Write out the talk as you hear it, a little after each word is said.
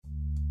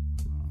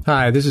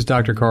Hi, this is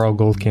Dr. Carl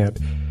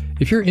Goldkamp.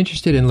 If you're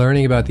interested in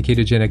learning about the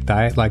ketogenic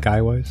diet like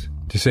I was,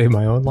 to save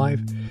my own life,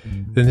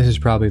 then this is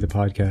probably the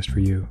podcast for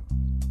you.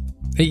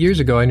 8 years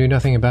ago, I knew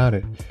nothing about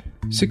it.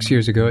 6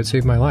 years ago, it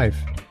saved my life.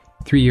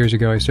 3 years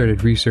ago, I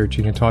started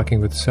researching and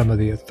talking with some of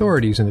the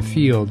authorities in the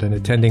field and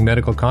attending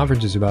medical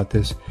conferences about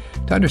this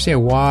to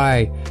understand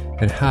why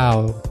and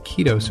how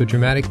keto so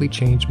dramatically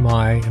changed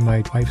my and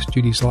my wife's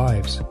Judy's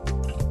lives.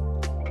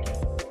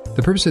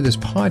 The purpose of this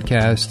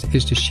podcast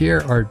is to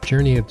share our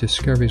journey of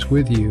discoveries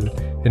with you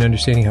and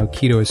understanding how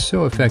keto is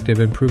so effective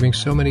in improving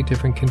so many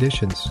different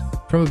conditions,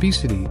 from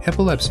obesity,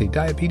 epilepsy,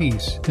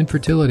 diabetes,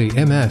 infertility,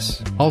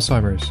 MS,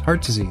 Alzheimer's,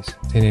 heart disease,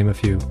 to name a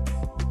few.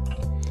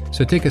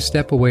 So take a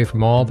step away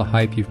from all the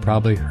hype you've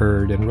probably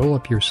heard and roll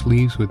up your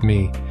sleeves with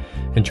me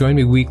and join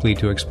me weekly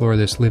to explore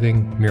this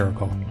living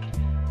miracle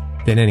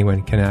that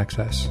anyone can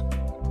access.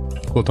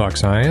 We'll talk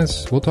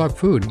science, we'll talk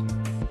food.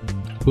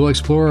 We'll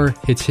explore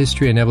its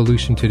history and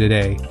evolution to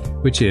today,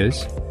 which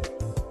is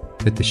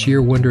that the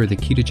sheer wonder of the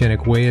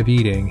ketogenic way of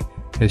eating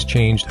has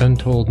changed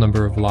untold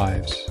number of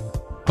lives,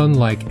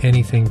 unlike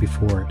anything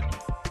before it.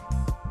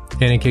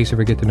 And in case I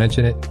forget to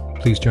mention it,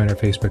 please join our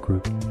Facebook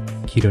group,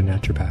 Keto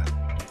Naturopath.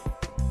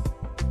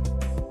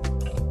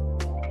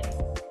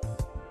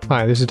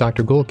 Hi, this is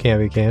Dr.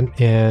 Goldkamp again,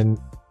 and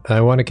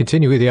I want to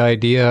continue with the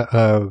idea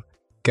of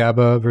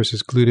GABA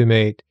versus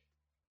glutamate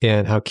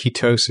and how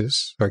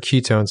ketosis, or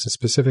ketones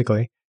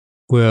specifically,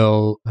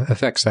 will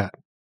affect that.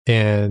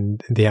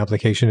 And the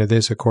application of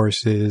this, of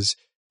course, is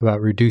about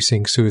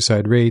reducing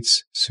suicide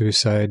rates,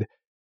 suicide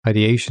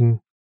ideation.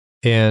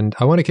 And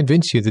I want to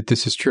convince you that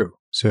this is true.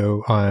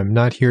 So I'm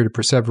not here to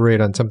perseverate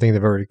on something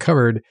they've already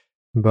covered,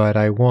 but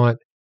I want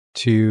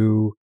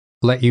to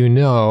let you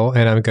know,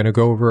 and I'm going to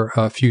go over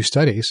a few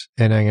studies,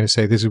 and I'm going to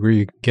say this is where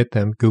you can get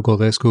them, Google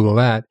this, Google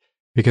that,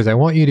 because I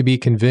want you to be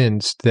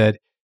convinced that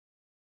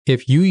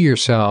if you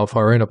yourself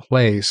are in a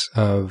place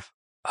of,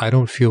 I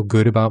don't feel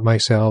good about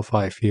myself,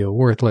 I feel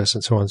worthless,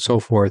 and so on and so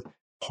forth,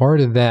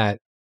 part of that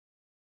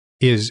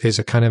is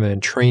a kind of an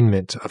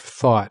entrainment of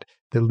thought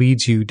that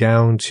leads you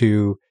down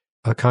to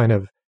a kind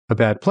of a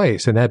bad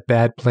place. And that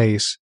bad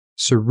place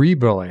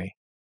cerebrally,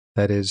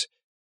 that is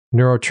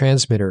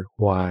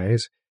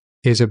neurotransmitter-wise,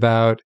 is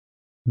about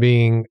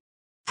being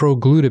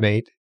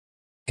pro-glutamate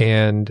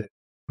and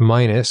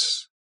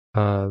minus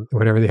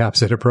whatever the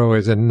opposite of pro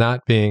is, and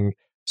not being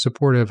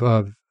supportive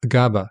of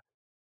GABA.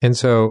 And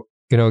so,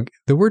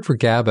 the word for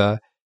GABA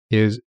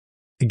is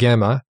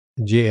gamma,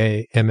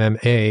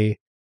 G-A-M-M-A,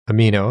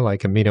 amino,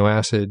 like amino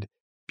acid,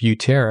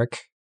 butyric,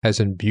 as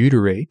in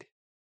butyrate,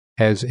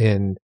 as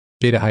in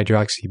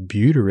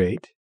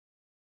beta-hydroxybutyrate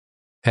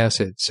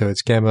acid. So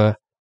it's gamma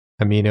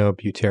amino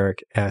butyric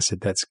acid.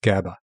 That's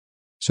GABA.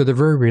 So they're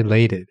very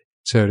related.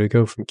 So to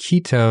go from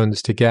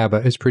ketones to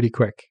GABA is pretty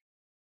quick.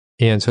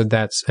 And so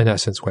that's, in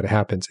essence, what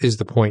happens, is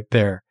the point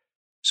there.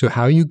 So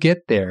how you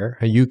get there,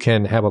 you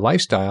can have a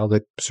lifestyle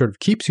that sort of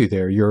keeps you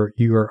there.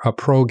 You're a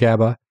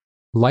pro-GABA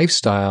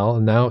lifestyle.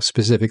 And now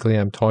specifically,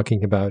 I'm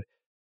talking about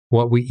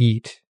what we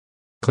eat.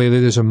 Clearly,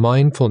 there's a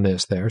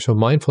mindfulness there. So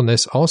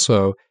mindfulness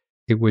also,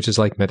 which is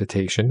like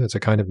meditation, it's a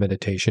kind of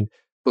meditation,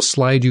 will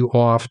slide you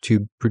off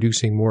to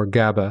producing more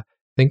GABA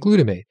than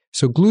glutamate.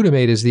 So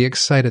glutamate is the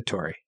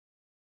excitatory.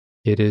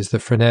 It is the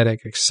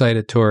frenetic,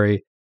 excitatory,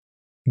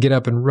 get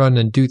up and run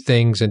and do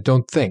things and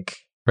don't think.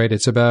 Right?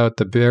 It's about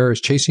the bear is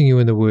chasing you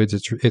in the woods.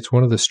 It's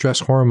one of the stress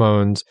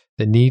hormones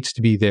that needs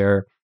to be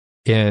there.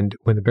 And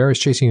when the bear is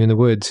chasing you in the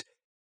woods,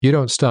 you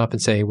don't stop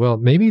and say, well,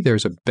 maybe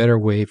there's a better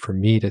way for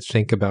me to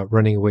think about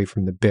running away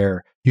from the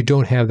bear. You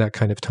don't have that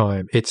kind of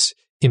time. It's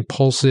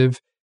impulsive.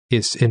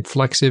 It's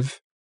inflexive.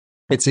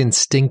 It's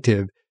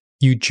instinctive.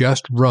 You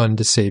just run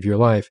to save your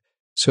life.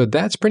 So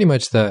that's pretty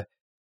much the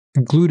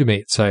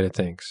glutamate side of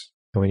things.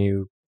 And when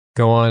you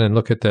go on and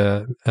look at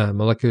the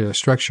molecular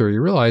structure, you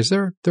realize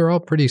they're all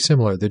pretty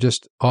similar. They're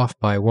just off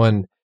by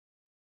one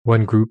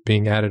group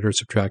being added or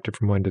subtracted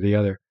from one to the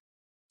other.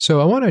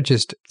 So I want to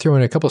just throw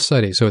in a couple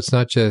studies. So it's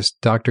not just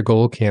Dr.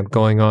 Goldkamp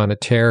going on a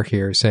tear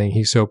here saying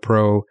he's so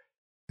pro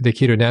the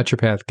keto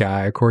naturopath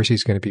guy. Of course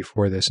he's going to be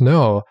for this.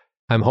 No,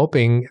 I'm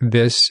hoping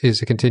this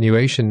is a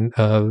continuation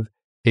of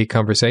a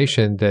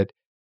conversation that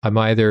I'm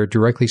either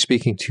directly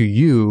speaking to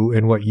you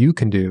and what you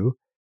can do,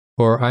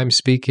 or I'm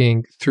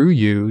speaking through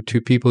you to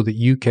people that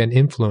you can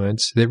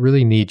influence that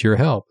really need your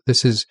help.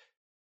 This is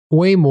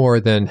way more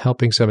than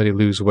helping somebody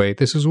lose weight.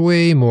 This is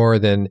way more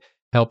than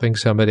helping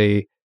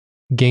somebody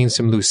gain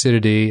some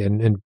lucidity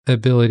and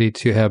ability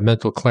to have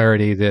mental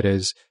clarity that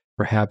is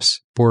perhaps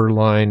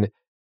borderline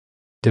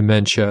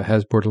dementia,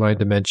 has borderline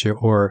dementia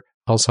or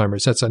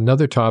Alzheimer's. That's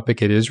another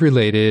topic. It is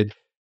related,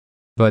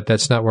 but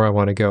that's not where I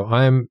want to go.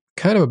 I'm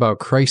kind of about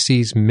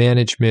crises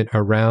management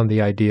around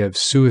the idea of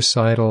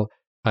suicidal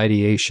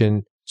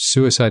ideation,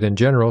 suicide in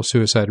general,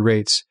 suicide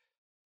rates.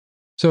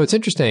 So it's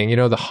interesting,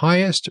 the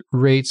highest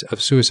rates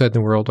of suicide in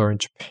the world are in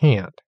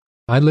Japan.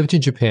 I lived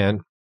in Japan.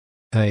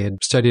 I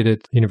had studied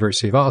at the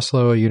University of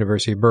Oslo,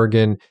 University of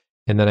Bergen,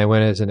 and then I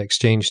went as an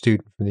exchange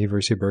student from the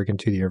University of Bergen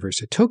to the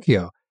University of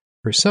Tokyo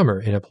for summer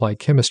in applied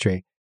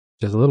chemistry.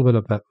 just a little bit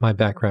about my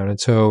background. And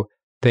so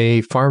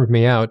they farmed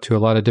me out to a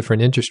lot of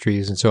different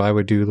industries. And so I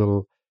would do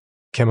little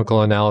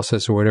chemical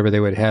analysis or whatever they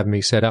would have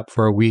me set up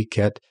for a week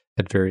at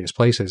various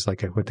places.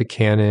 Like I went to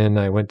Canon,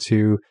 I went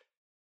to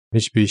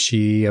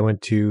Mitsubishi, I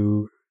went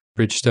to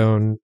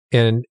Bridgestone,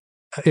 and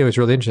it was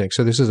really interesting.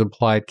 So this is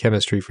applied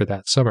chemistry for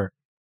that summer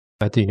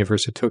at the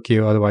University of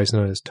Tokyo, otherwise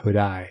known as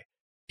Todai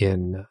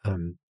in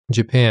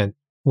Japan.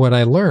 What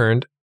I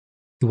learned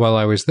while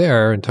I was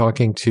there and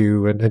talking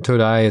to, and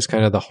Todai is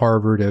kind of the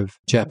Harvard of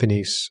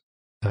Japanese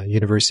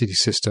university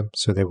system,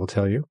 so they will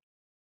tell you,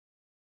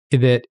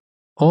 that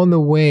on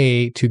the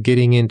way to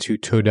getting into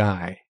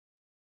Todai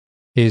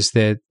is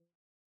that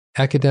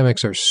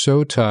academics are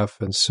so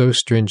tough and so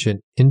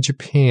stringent in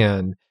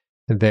Japan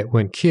that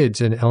when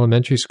kids in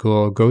elementary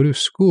school go to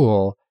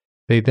school,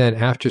 they then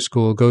after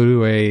school go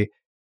to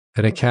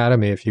an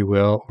academy, if you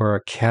will, or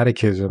a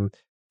catechism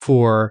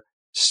for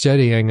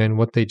studying and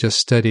what they just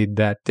studied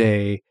that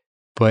day,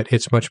 but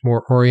it's much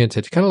more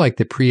oriented, kind of like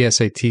the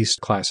pre-SAT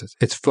classes.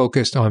 It's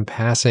focused on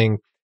passing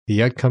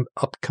the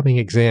upcoming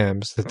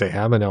exams that they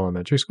have in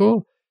elementary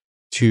school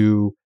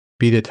to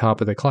be the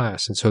top of the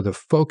class. And so the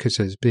focus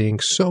is being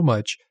so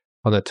much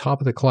on the top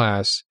of the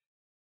class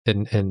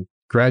and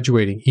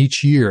graduating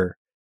each year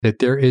that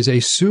there is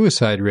a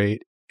suicide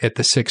rate at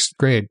the 6th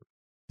grade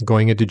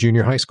going into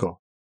junior high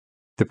school.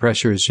 The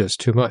pressure is just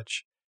too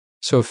much.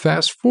 So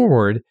fast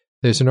forward,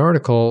 there's an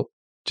article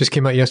just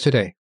came out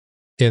yesterday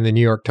in the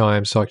New York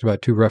Times, talked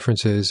about 2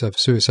 references of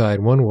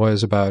suicide. One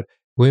was about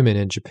women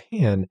in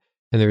Japan,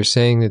 and they were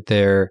saying that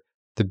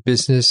the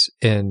business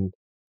and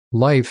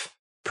life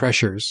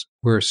pressures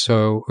were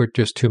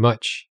just too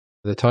much.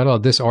 The title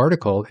of this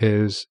article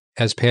is,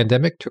 "As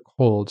Pandemic Took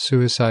Hold,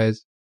 Suicide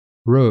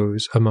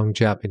Rose Among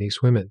Japanese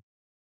Women."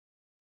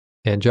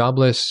 And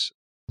jobless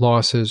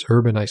losses,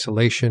 urban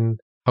isolation,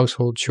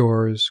 household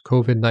chores,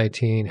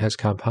 COVID-19 has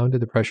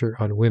compounded the pressure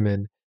on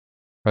women,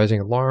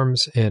 rising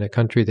alarms in a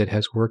country that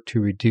has worked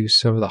to reduce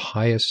some of the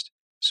highest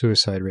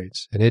suicide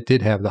rates. And it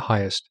did have the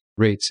highest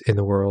rates in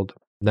the world.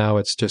 Now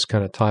it's just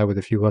kind of tied with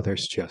a few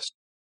others just.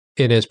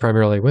 It is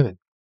primarily women.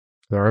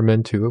 There are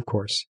men too, of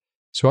course.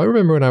 So I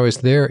remember when I was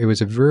there, it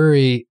was a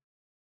very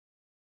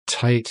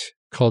tight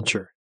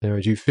culture. You know,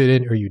 you fit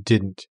in or you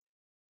didn't.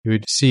 You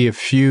would see a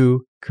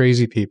few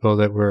crazy people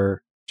that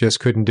just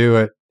couldn't do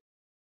it,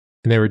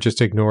 and they were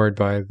just ignored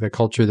by the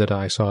culture that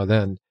I saw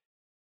then.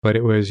 But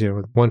it was,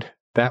 one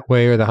that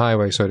way or the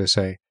highway, so to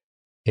say.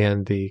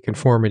 And the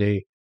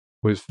conformity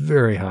was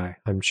very high.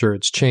 I'm sure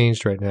it's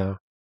changed right now.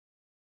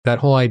 That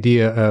whole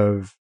idea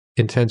of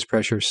intense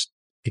pressures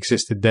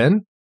existed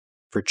then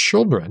for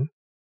children,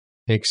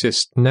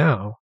 exists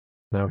now.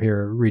 Now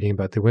here reading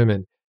about the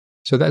women.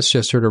 So that's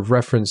just sort of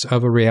reference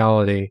of a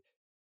reality,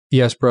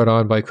 yes, brought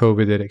on by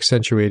COVID that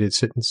accentuated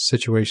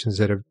situations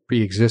that have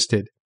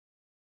pre-existed.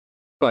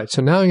 But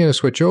so now I'm going to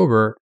switch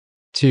over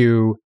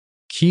to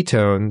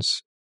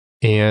ketones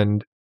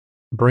and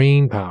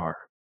brain power.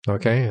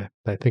 Okay,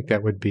 I think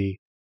that would be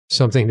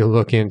something to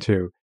look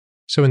into.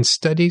 So in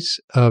studies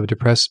of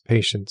depressed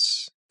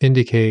patients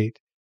indicate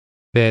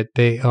that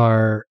they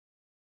are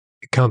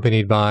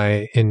accompanied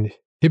by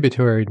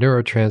inhibitory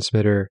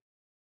neurotransmitter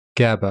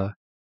GABA,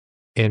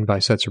 and by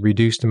such a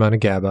reduced amount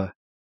of GABA,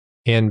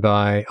 and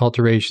by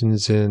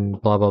alterations in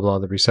blah, blah, blah,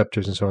 the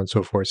receptors and so on and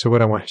so forth. So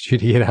what I want you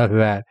to get out of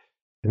that,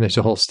 and there's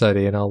a whole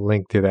study, and I'll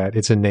link to that.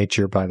 It's in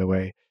Nature, by the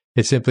way.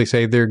 It simply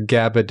say they're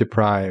GABA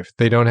deprived.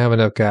 They don't have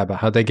enough GABA.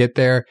 How'd they get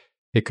there?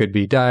 It could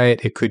be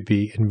diet. It could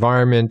be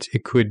environment.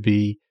 It could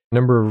be a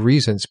number of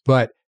reasons.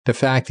 But the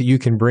fact that you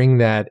can bring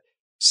that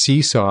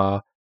seesaw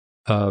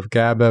of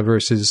GABA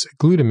versus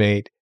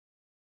glutamate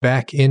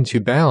back into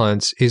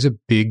balance is a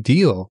big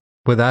deal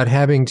without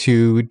having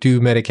to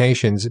do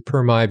medications,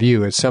 per my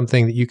view. It's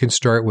something that you can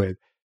start with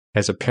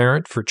as a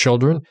parent for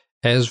children,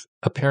 as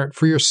a parent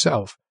for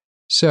yourself.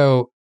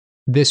 So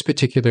this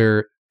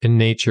particular in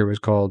Nature was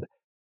called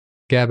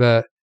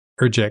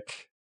GABAergic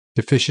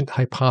deficient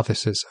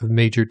hypothesis of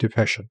major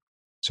depression.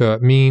 So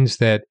it means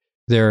that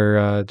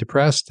they're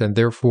depressed, and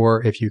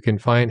therefore, if you can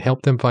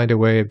help them find a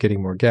way of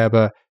getting more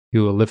GABA,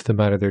 you will lift them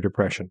out of their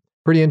depression.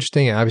 Pretty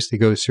interesting. It obviously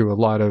goes through a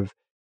lot of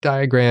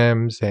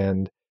diagrams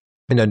and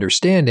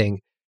understanding.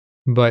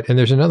 And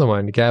there's another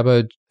one,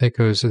 GABA, that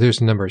goes,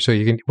 there's a number. So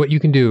what you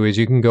can do is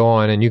you can go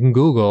on and you can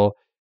Google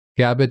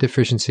GABA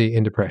deficiency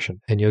in depression,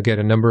 and you'll get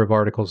a number of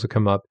articles that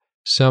come up.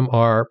 Some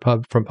are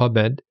from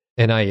PubMed,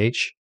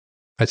 NIH.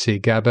 Let's see,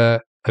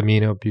 GABA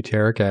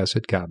aminobutyric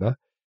acid, GABA,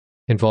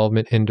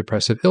 involvement in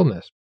depressive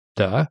illness.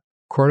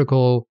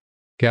 Cortical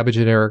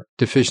GABAergic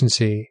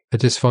deficiency, a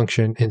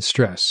dysfunction in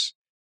stress.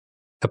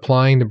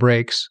 Applying the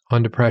brakes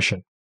on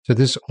depression. So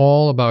this is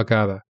all about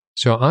GABA.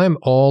 So I'm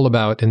all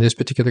about, in this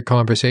particular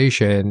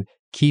conversation,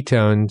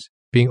 ketones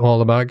being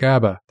all about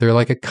GABA. They're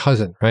like a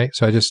cousin, right?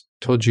 So I just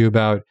told you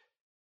about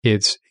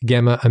it's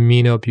gamma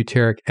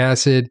aminobutyric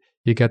acid.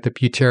 You got the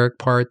butyric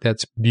part,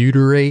 that's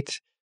butyrate.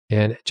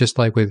 And just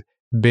like with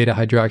beta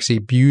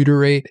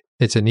hydroxybutyrate,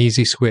 it's an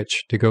easy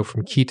switch to go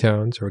from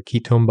ketones or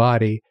ketone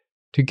body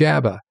to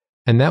GABA.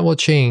 And that will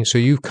change. So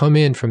you've come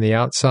in from the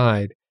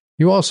outside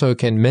You also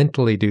can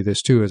mentally do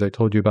this too, as I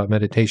told you about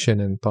meditation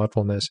and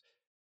thoughtfulness.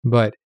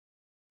 But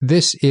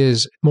this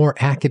is more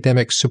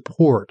academic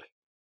support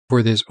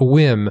for this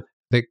whim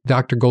that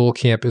Dr.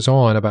 Goldkamp is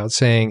on about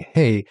saying,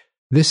 hey,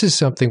 this is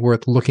something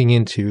worth looking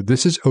into.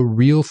 This is a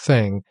real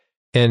thing.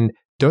 And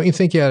don't you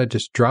think you ought to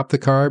just drop the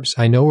carbs?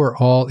 I know we're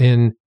all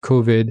in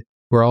COVID.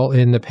 We're all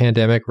in the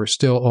pandemic. We're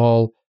still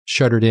all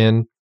shuttered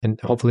in, and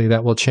hopefully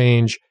that will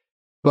change.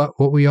 But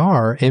what we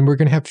are, and we're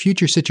going to have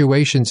future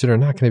situations that are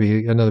not going to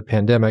be another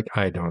pandemic,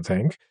 I don't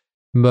think,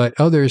 but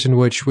others in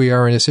which we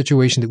are in a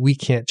situation that we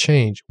can't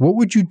change. What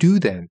would you do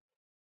then?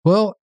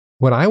 Well,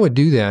 what I would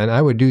do then,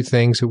 I would do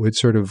things that would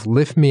sort of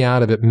lift me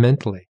out of it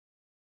mentally.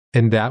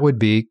 And that would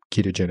be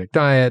ketogenic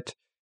diet,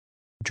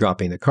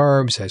 dropping the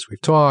carbs, as we've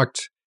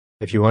talked.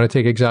 If you want to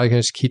take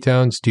exogenous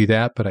ketones, do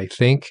that. But I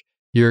think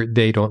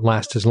they don't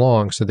last as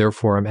long. So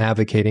therefore, I'm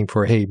advocating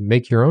for, hey,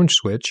 make your own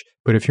switch.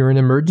 But if you're in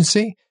an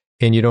emergency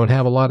and you don't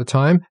have a lot of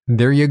time,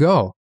 there you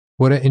go.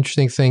 What an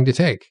interesting thing to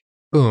take.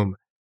 Boom.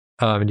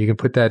 And you can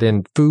put that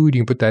in food.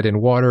 You can put that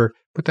in water.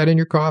 Put that in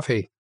your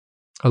coffee.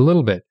 A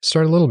little bit.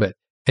 Start a little bit.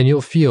 And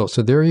you'll feel.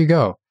 So there you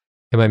go.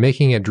 Am I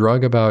making a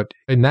drug about,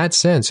 in that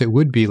sense, it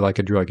would be like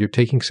a drug. You're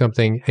taking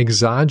something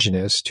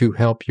exogenous to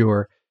help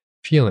your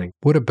feeling.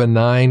 What a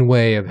benign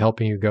way of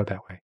helping you go that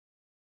way.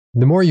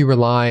 The more you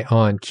rely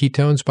on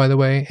ketones, by the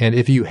way, and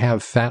if you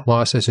have fat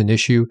loss as an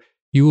issue,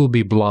 you will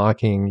be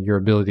blocking your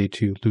ability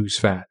to lose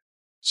fat.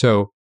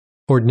 So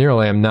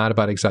ordinarily, I'm not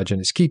about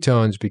exogenous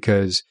ketones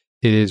because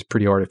it is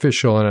pretty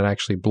artificial and it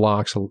actually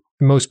blocks.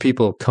 Most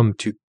people come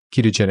to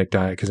ketogenic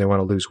diet because they want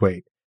to lose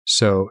weight.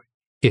 So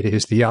it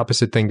is the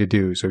opposite thing to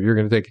do. So if you're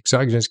going to take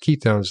exogenous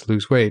ketones to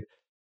lose weight,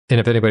 and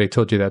if anybody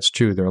told you that's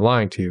true, they're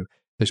lying to you.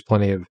 There's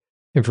plenty of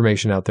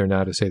information out there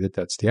now to say that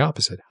that's the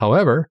opposite.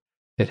 However,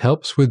 it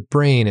helps with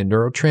brain and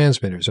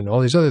neurotransmitters and all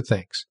these other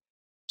things.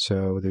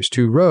 So there's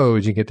two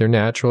roads. You can get there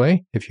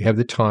naturally if you have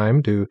the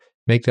time to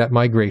make that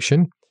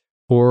migration,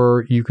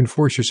 or you can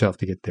force yourself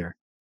to get there.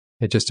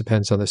 It just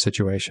depends on the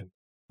situation.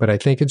 But I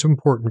think it's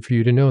important for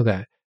you to know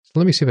that. So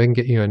let me see if I can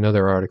get you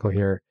another article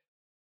here.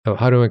 Oh,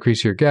 how to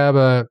increase your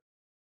GABA.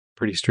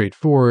 Pretty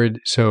straightforward.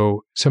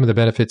 So some of the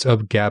benefits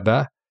of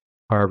GABA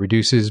are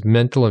reduces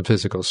mental and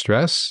physical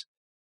stress,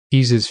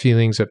 eases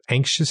feelings of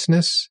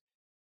anxiousness,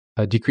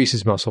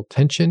 decreases muscle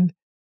tension,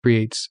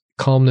 creates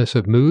calmness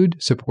of mood,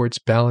 supports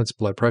balanced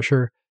blood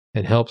pressure,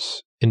 and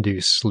helps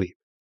induce sleep.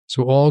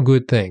 So all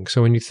good things.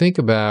 So when you think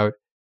about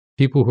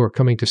people who are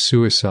coming to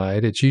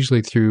suicide, it's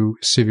usually through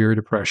severe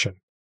depression.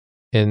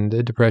 And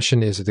the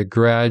depression is the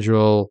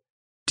gradual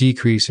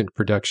decrease in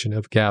production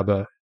of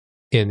GABA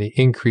and the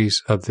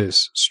increase of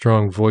this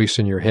strong voice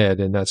in your head.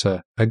 And that's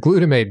a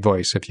glutamate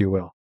voice, if you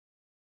will.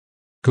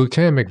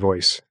 Glutamic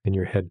voice in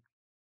your head.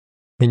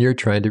 And you're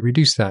trying to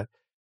reduce that.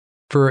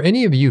 For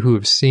any of you who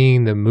have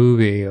seen the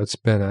movie, it's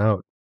been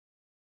out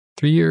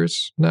 3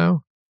 years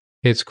now.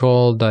 It's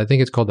called, I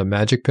think it's called The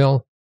Magic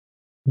Pill.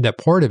 That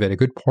part of it, a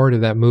good part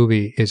of that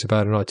movie is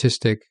about an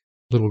autistic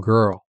little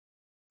girl.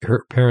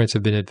 Her parents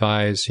have been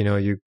advised,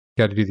 you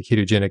got to do the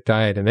ketogenic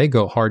diet, and they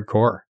go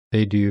hardcore.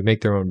 They do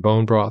make their own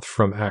bone broth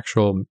from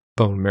actual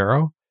bone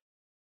marrow.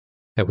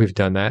 And we've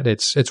done that.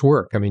 It's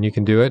work. I mean, you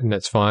can do it and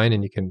it's fine,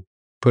 and you can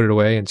put it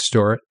away and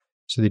store it.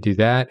 So they do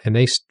that, and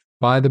they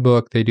buy the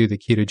book. They do the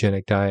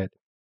ketogenic diet.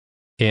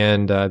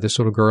 And this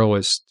little girl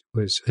was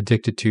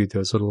addicted to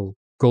those little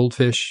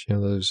goldfish,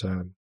 those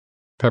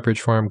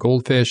Pepperidge Farm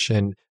goldfish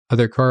and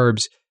other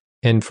carbs.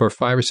 And for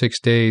 5 or 6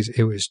 days,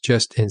 it was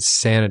just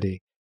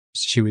insanity.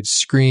 She would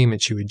scream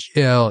and she would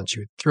yell and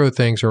she would throw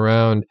things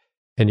around.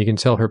 And you can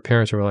tell her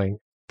parents were like,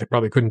 they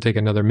probably couldn't take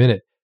another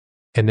minute.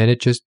 And then it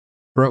just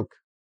broke.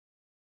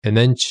 And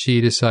then she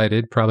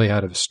decided, probably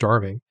out of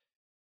starving,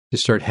 to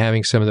start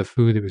having some of the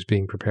food that was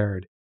being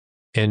prepared.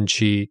 And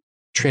she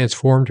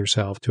transformed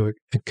herself to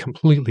a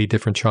completely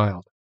different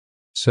child.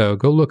 So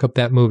go look up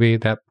that movie,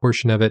 that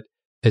portion of it.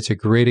 It's a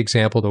great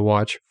example to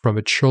watch from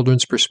a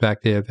children's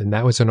perspective. And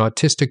that was an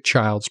autistic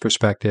child's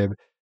perspective,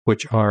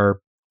 which are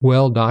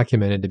well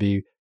documented to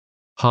be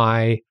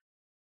hyper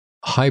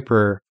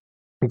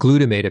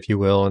glutamate, if you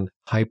will, and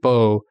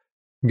hypo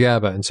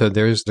GABA. And so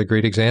there's the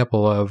great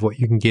example of what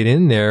you can get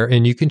in there,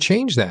 and you can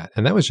change that.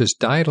 And that was just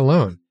diet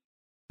alone.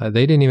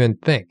 They didn't even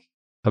think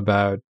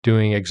about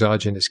doing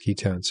exogenous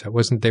ketones.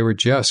 They were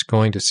just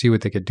going to see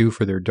what they could do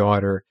for their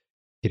daughter,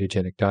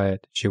 ketogenic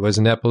diet. She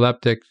wasn't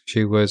epileptic.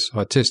 She was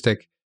autistic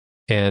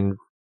and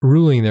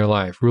ruling their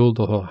life, ruled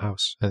the whole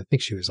house. And I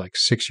think she was like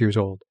 6 years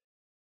old.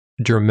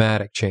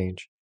 Dramatic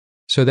change.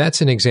 So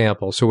that's an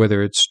example. So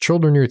whether it's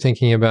children you're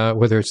thinking about,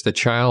 whether it's the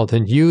child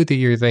and you that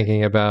you're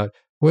thinking about,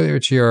 whether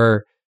it's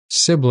your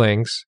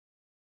siblings,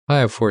 I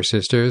have 4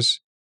 sisters.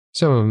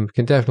 Some of them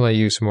can definitely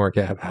use some more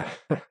GABA.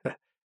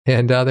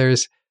 And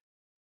others,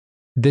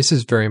 this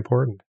is very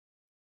important.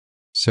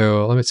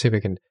 So let me see if I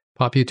can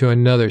pop you to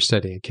another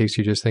study in case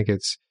you just think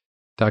it's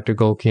Dr.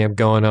 Goldkamp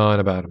going on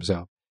about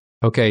himself.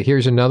 Okay,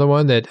 here's another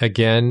one that,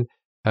 again,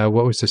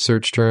 what was the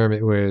search term?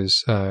 It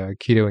was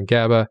keto and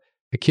GABA.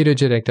 A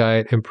ketogenic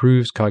diet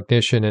improves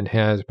cognition and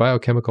has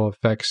biochemical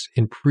effects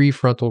in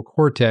prefrontal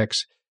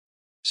cortex.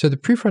 So the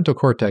prefrontal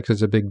cortex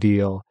is a big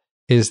deal,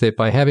 is that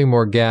by having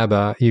more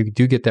GABA, you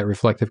do get that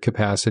reflective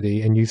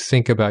capacity and you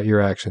think about your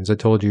actions. I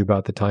told you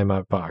about the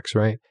timeout box,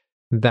 right?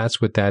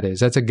 That's what that is.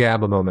 That's a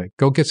GABA moment.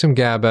 Go get some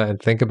GABA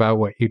and think about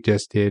what you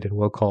just did, and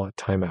we'll call it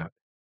timeout.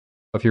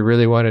 If you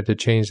really wanted to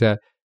change that,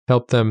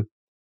 help them,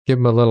 give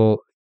them a little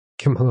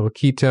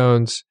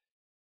ketones,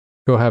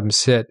 go have them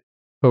sit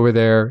over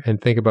there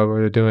and think about what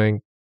they're doing.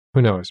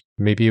 Who knows?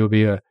 Maybe it'll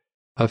be a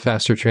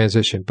faster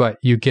transition, but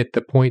you get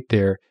the point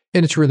there,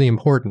 and it's really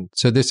important.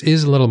 So this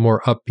is a little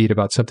more upbeat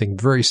about something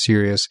very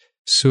serious,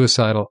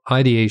 suicidal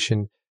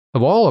ideation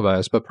of all of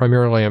us, but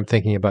primarily I'm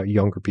thinking about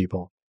younger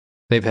people.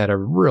 They've had a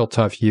real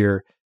tough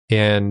year,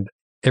 and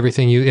every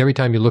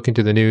time you look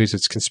into the news,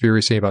 it's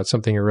conspiracy about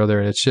something or other,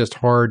 and it's just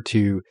hard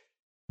to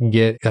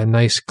get a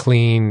nice,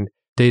 clean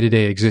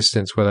day-to-day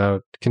existence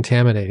without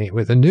contaminating it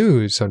with the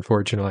news,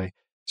 unfortunately.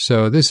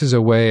 So this is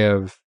a way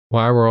of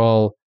why we're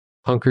all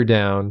hunkered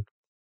down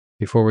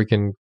before we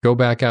can go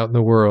back out in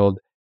the world.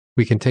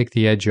 We can take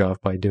the edge off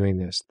by doing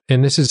this.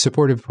 And this is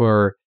supportive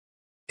for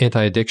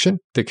anti-addiction,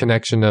 the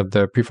connection of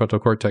the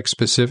prefrontal cortex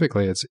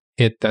specifically.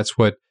 That's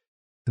what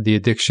the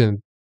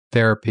addiction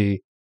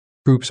therapy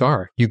groups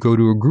are. You go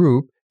to a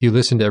group, you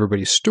listen to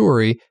everybody's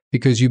story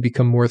because you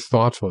become more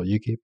thoughtful. You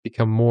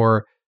become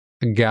more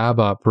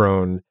GABA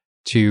prone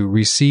to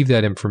receive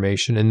that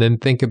information and then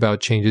think about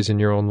changes in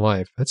your own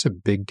life. That's a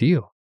big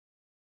deal.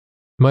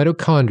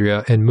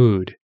 Mitochondria and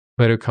mood.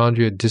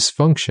 Mitochondria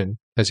dysfunction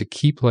as a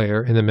key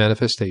player in the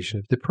manifestation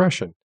of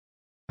depression.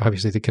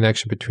 Obviously, the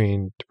connection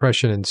between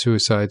depression and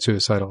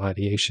suicidal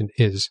ideation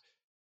is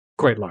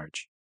quite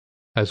large,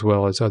 as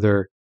well as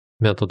other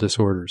mental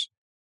disorders.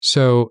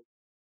 So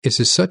this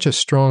is such a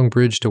strong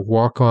bridge to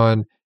walk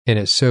on, and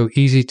it's so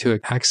easy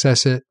to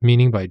access it,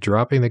 meaning by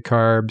dropping the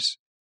carbs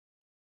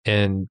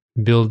and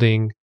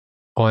building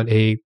on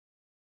a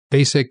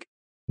basic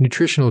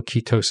nutritional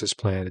ketosis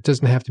plan. It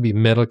doesn't have to be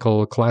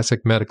classic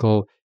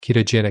medical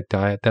ketogenic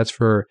diet. That's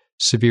for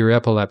severe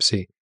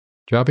epilepsy.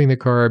 Dropping the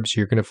carbs,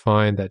 you're going to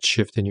find that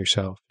shift in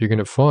yourself. You're going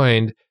to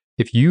find,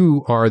 if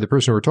you are the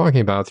person we're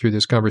talking about through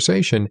this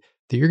conversation,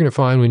 that you're going to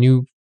find when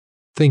you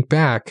think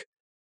back,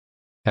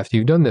 after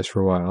you've done this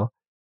for a while,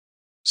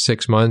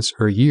 6 months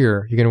or a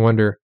year, you're going to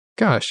wonder,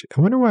 gosh,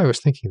 I wonder why I was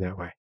thinking that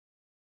way.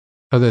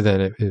 Other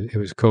than it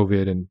was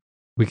COVID, and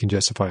we can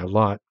justify a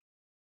lot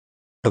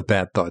of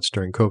bad thoughts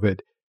during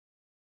COVID.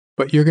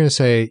 But you're going to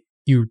say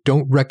you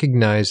don't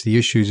recognize the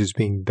issues as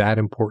being that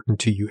important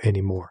to you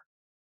anymore,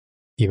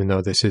 even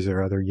though this is a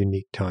rather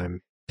unique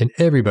time in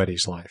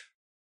everybody's life.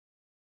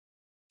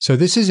 So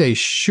this is a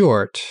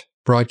short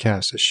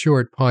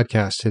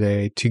podcast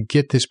today to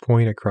get this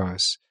point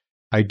across.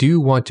 I do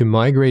want to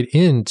migrate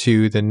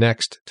into the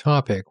next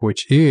topic,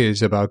 which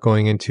is about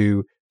going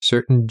into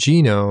certain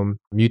genome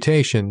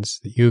mutations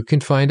that you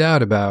can find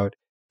out about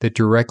that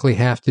directly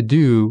have to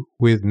do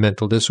with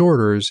mental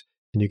disorders.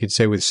 And you could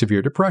say with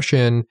severe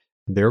depression,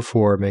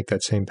 therefore make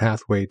that same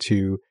pathway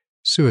to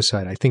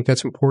suicide. I think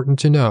that's important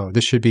to know.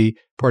 This should be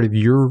part of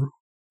your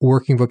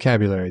working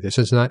vocabulary. This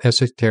is not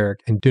esoteric.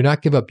 And do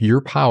not give up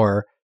your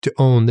power to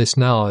own this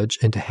knowledge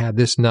and to have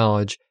this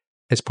knowledge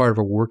as part of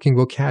a working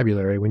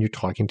vocabulary when you're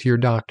talking to your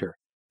doctor.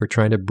 We're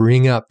trying to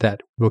bring up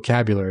that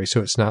vocabulary so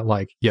it's not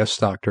like, yes,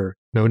 doctor,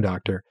 no,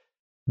 doctor.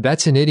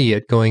 That's an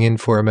idiot going in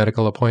for a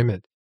medical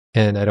appointment.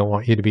 And I don't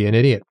want you to be an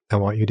idiot. I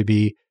want you to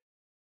be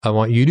the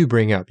one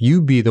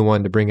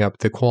to bring up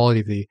the quality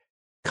of the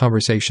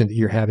conversation that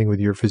you're having with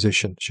your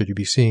physician, should you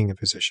be seeing a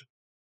physician.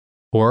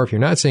 Or if you're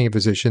not seeing a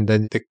physician,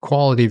 then the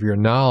quality of your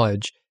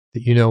knowledge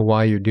that you know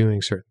why you're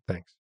doing certain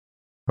things.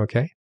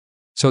 Okay?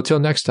 So until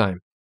next time,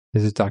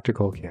 this is Dr.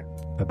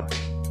 Goldkamp. Bye-bye.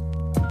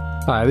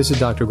 Hi, this is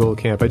Dr.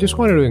 Goldkamp. I just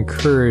wanted to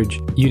encourage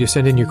you to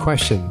send in your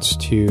questions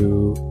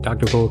to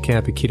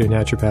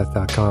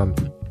drgoldkamp@ketonaturopath.com.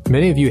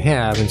 Many of you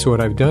have, and so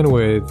what I've done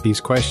with these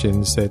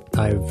questions that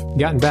I've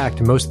gotten back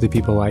to most of the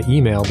people I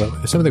email,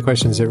 but some of the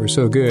questions that were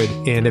so good,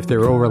 and if they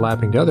were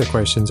overlapping to other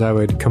questions, I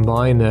would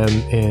combine them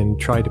and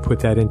try to put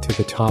that into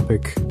the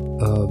topic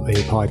of a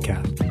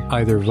podcast,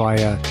 either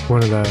via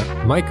one of the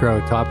micro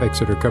topics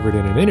that are covered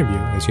in an interview.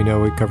 As you know,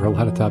 we cover a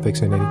lot of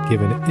topics in any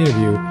given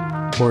interview,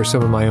 or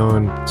some of my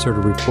own sort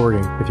of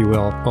reporting, if you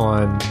will,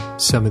 on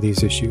some of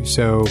these issues.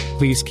 So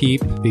please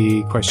keep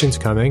the questions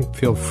coming.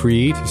 Feel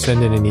free to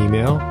send in an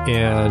email,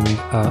 and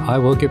I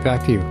will get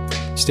back to you.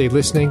 Stay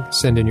listening,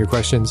 send in your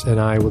questions, and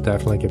I will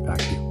definitely get back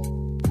to you.